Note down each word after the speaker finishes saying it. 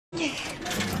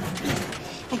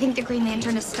I think the Green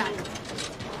Lantern is stuck.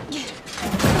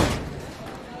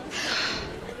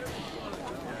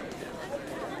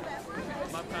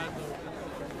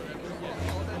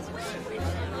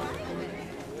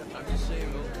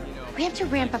 We have to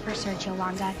ramp up our search,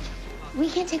 Yolanda. We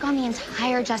can't take on the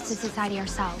entire Justice Society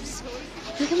ourselves.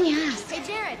 Who can we ask? Hey,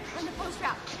 Jared, run the post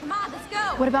route. Come on, let's go.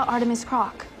 What about Artemis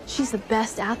Croc? She's the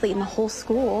best athlete in the whole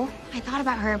school. I thought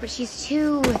about her, but she's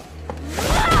too...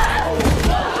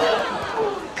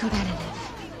 competitive.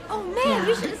 Oh, man,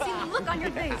 you should have seen the look on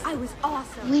your face. I was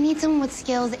awesome. We need someone with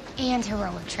skills and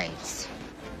heroic traits.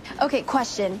 Okay,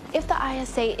 question. If the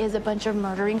ISA is a bunch of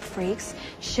murdering freaks,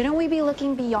 shouldn't we be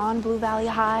looking beyond Blue Valley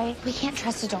High? We can't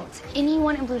trust adults.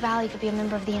 Anyone in Blue Valley could be a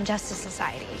member of the Injustice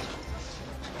Society.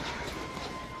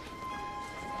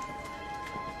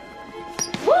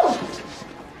 Woo!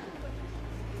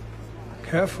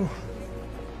 Careful.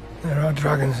 There are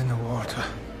dragons in the water.